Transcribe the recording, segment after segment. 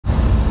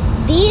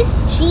These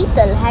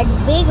cheetal had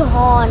big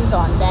horns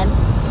on them,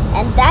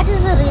 and that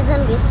is the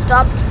reason we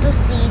stopped to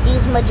see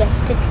these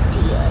majestic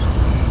deer.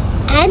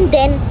 And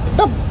then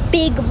the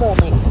big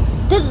moment,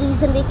 the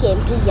reason we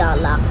came to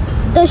Yala,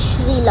 the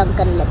Sri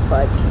Lankan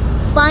leopard,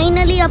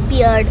 finally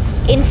appeared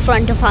in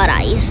front of our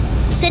eyes,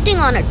 sitting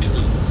on a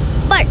tree,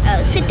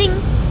 sitting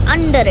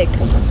under a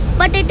tree.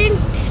 But it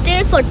didn't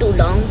stay for too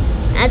long,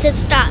 as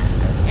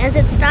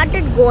it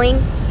started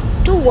going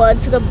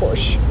towards the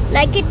bush,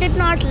 like it did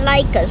not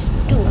like us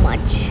too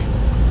much.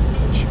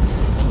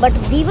 But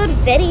we were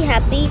very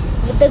happy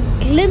with the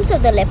glimpse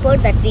of the leopard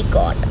that we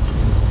got.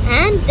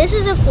 And this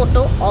is a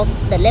photo of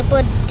the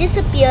leopard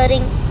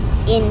disappearing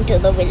into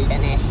the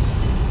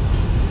wilderness.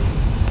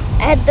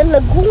 At the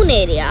lagoon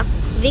area,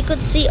 we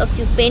could see a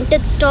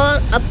painted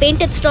stork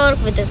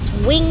with its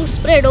wings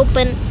spread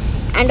open,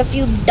 and a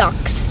few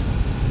ducks.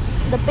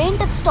 The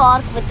painted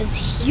stork with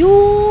its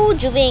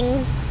huge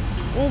wings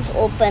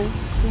open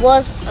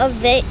was a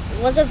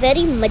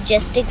very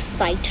majestic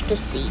sight to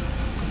see.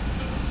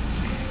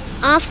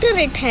 After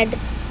it had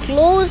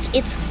closed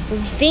its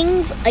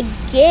wings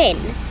again,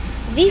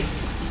 we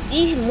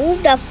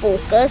moved our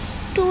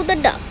focus to the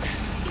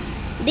ducks.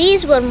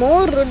 These were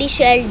more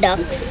ruddy-shelled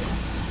ducks.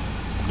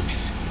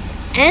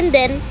 And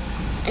then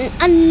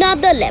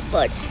another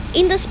leopard.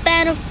 In the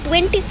span of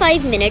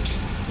 25 minutes,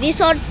 we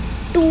saw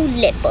 2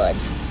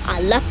 leopards.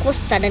 Our luck was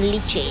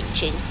suddenly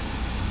changing.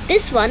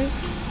 This one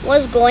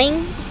was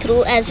going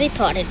through as we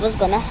thought it was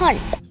gonna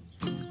hunt.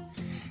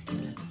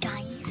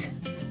 Guys,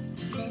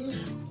 well,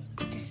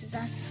 this is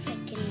our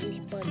second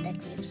leopard that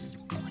we've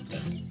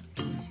spotted,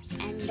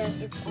 and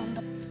it's on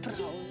the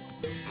prowl,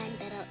 and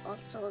there are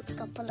also a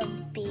couple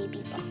of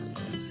baby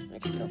buffaloes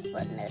which look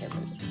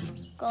vulnerable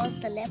because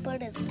the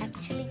leopard is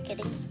actually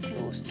getting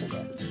close to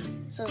them.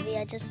 So we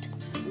are just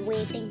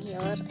waiting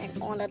here,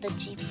 and all other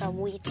jeeps are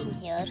waiting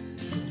here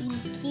in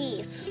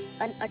case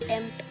an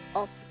attempt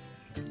of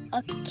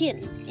a kill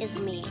is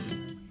made.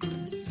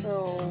 So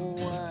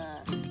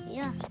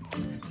yeah,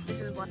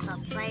 this is what's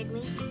outside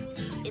me.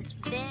 It's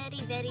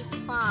very, very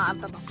far,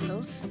 the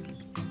buffaloes.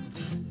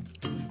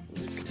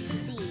 You can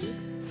see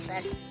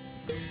that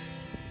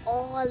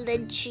all the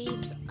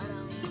jeeps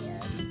around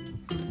here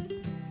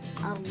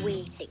are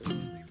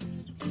waiting.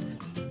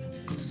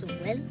 So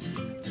well,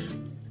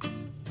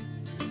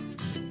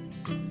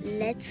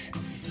 let's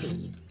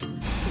see.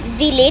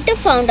 We later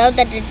found out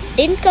that it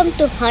didn't come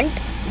to hunt,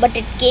 but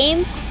it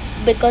came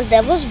because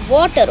there was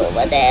water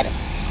over there.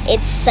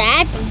 It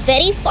sat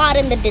very far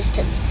in the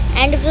distance,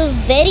 and it was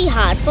very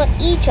hard for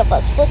each of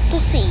us folk to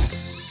see.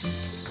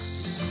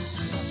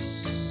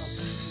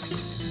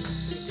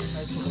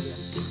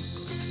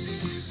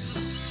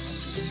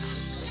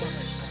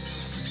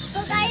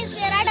 So guys,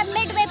 we are at a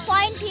midway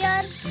point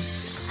here.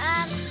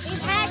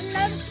 We've had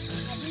lunch,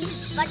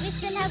 but we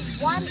still have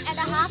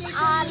 1.5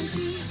 hours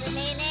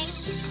remaining,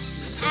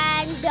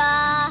 and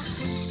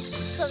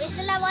so we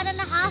still have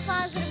 1.5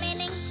 hours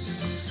remaining.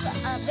 So,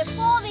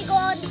 before we go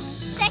on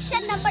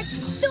session number 2.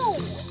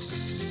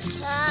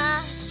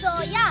 So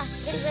yeah,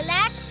 we'll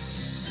relax.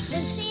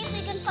 We'll see if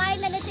we can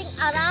find anything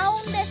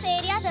around this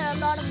area. There are a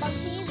lot of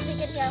monkeys. We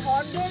can hear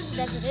hornbills.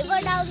 There's a river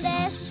down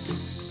there.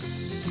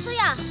 So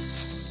yeah.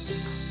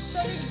 So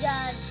we'll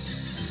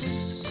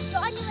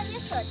join you when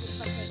we're searching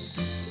for things.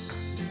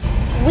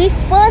 We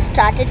first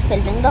started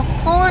filming the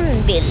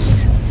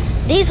hornbills.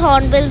 These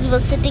hornbills were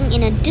sitting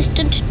in a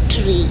distant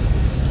tree.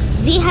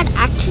 We had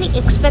actually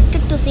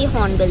expected to see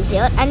hornbills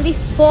here, and we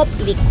hoped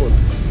we could,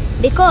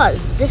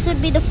 because this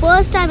would be the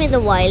first time in the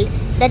wild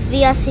that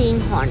we are seeing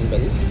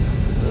hornbills.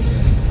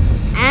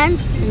 And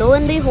lo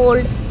and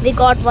behold, we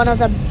got one of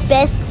the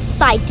best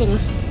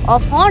sightings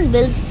of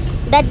hornbills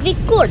that we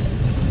could.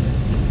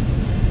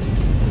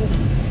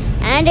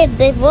 And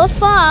they were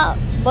far,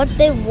 but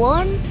they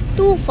weren't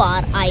too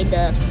far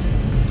either.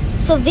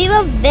 So we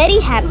were very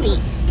happy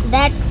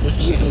that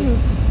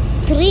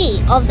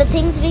 3 of the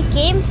things we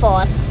came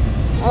for,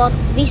 or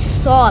we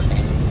saw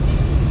them.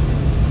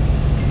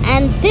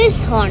 And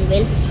this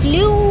hornbill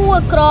flew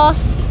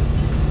across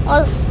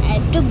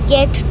to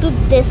get to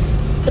this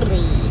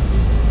tree.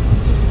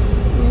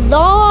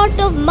 Lot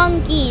of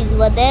monkeys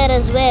were there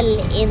as well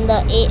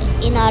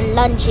in our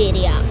lunch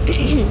area.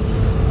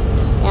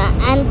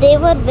 Yeah, and they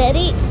were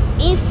very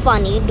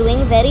funny,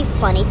 doing very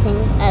funny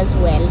things as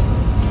well.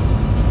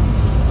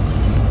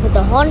 With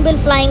the hornbill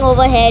flying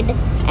overhead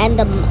and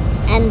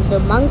the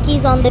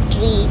monkeys on the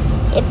tree,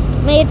 it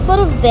made for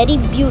a very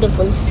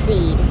beautiful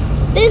scene.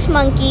 This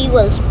monkey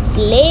was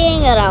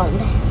playing around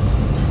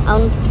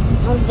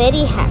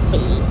very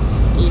happily,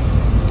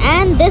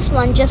 and this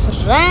one just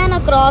ran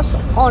across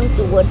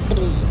onto a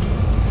tree.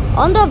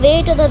 On the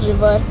way to the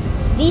river,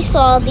 we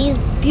saw these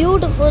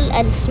beautiful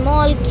and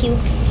small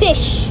cute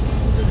fish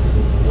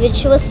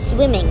which was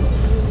swimming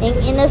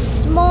in a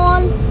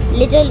small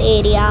little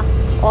area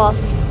of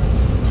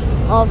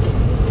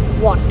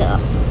water.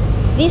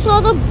 We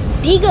saw the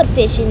bigger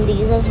fish in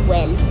these as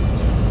well,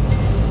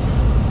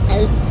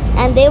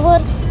 and they were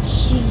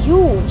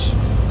huge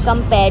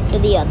compared to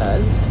the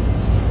others.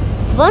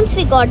 Once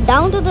we got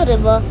down to the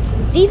river,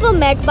 we were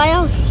met by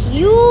a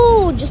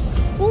huge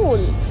school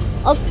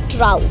of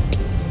trout,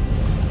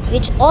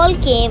 which all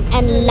came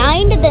and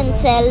lined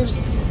themselves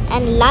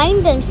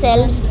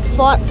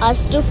for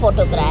us to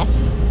photograph.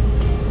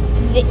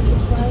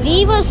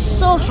 We were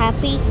so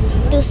happy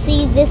to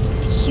see this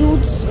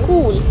huge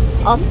school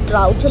of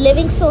trout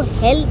living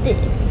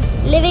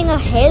a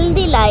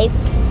healthy life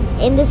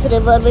in this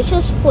river, which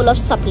is full of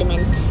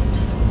supplements.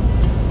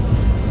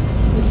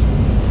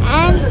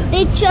 And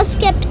they just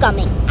kept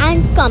coming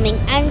and coming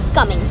and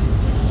coming,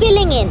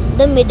 filling in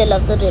the middle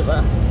of the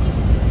river.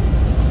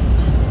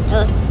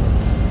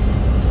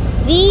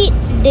 We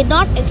did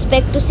not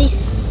expect to see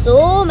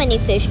so many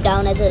fish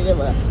down at the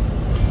river.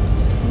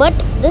 But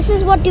this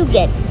is what you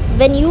get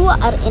when you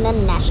are in a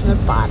national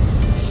park.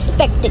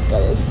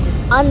 Spectacles,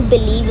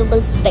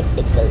 unbelievable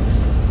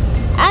spectacles.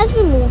 As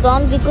we moved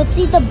on, we could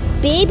see the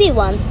baby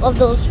ones of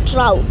those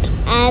trout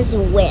as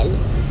well,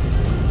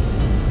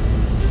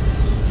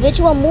 which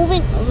were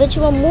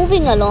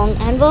moving along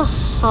and were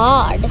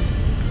hard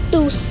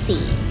to see.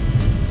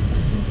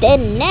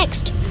 Then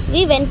next,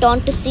 we went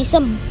on to see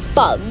some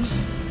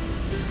bugs.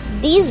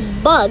 These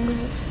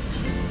bugs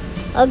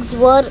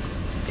were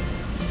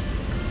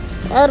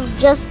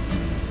just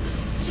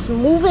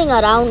moving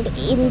around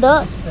in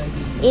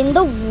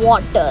the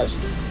water.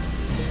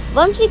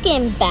 Once we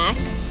came back,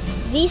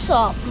 we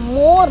saw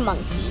more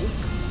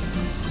monkeys.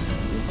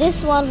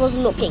 This one was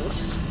looking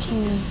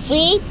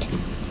straight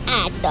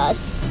at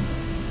us,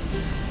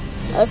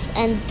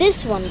 and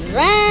this one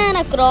ran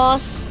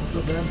across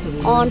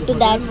onto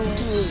that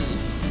tree.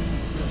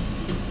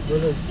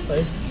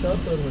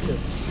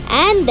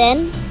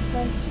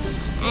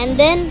 And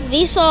then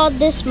we saw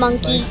this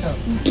monkey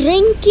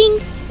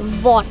drinking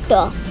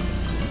water.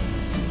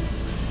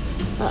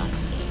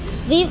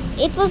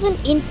 It was an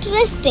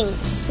interesting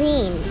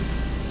scene.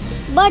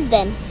 But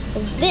then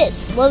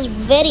this was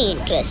very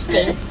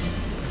interesting.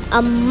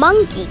 A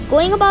monkey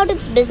going about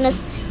its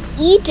business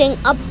eating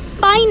a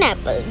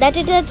pineapple that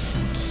it had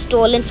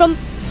stolen from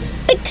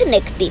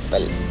picnic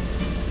people.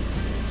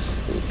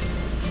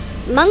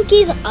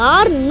 Monkeys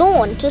are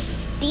known to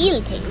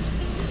steal things,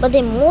 but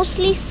they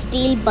mostly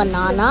steal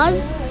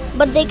bananas,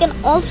 but they can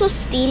also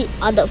steal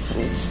other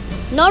fruits.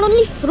 Not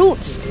only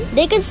fruits,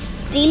 they can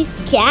steal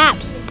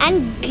caps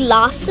and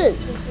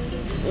glasses.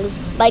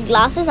 By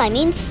glasses, I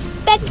mean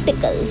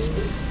spectacles.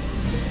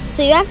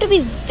 So you have to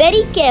be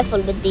very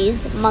careful with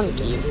these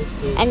monkeys,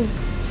 and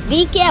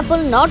be careful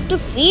not to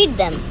feed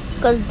them,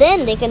 because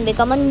then they can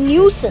become a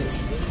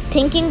nuisance,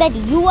 thinking that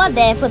you are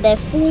there for their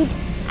food,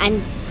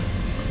 and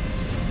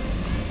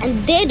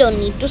they don't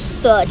need to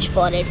search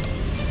for it.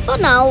 For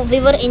now, we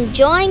were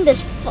enjoying the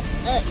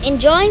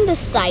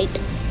sight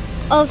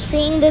of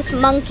seeing this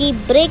monkey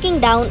breaking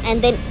down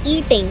and then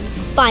eating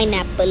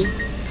pineapple.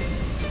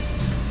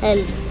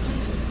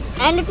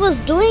 And it was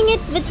doing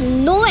it with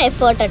no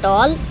effort at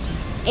all.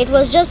 It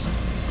was just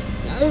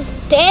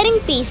tearing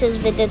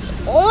pieces with its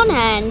own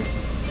hand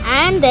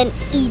and then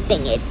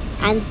eating it.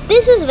 And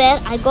this is where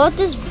I got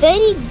this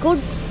very good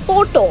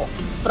photo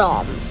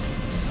from.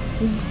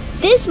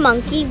 This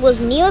monkey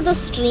was near the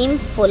stream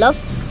full of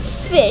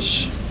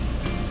fish.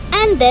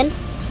 And then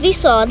we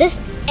saw this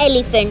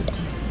elephant,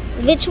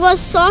 which was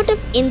sort of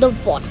in the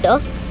water,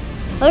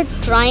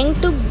 trying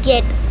to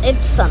get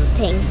it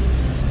something.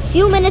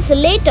 Few minutes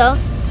later,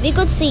 we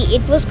could see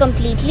it was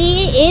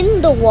completely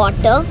in the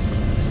water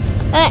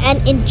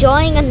and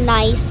enjoying a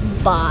nice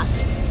bath.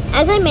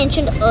 As I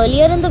mentioned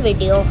earlier in the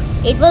video,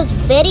 it was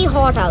very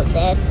hot out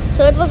there,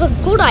 so it was a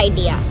good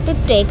idea to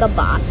take a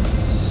bath.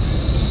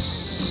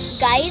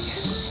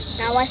 Guys,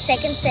 now our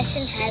second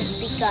session has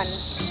begun,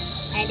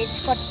 and it's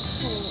for 2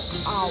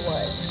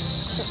 hours.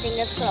 So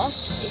fingers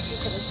crossed, we see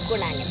some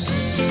good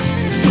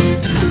animals.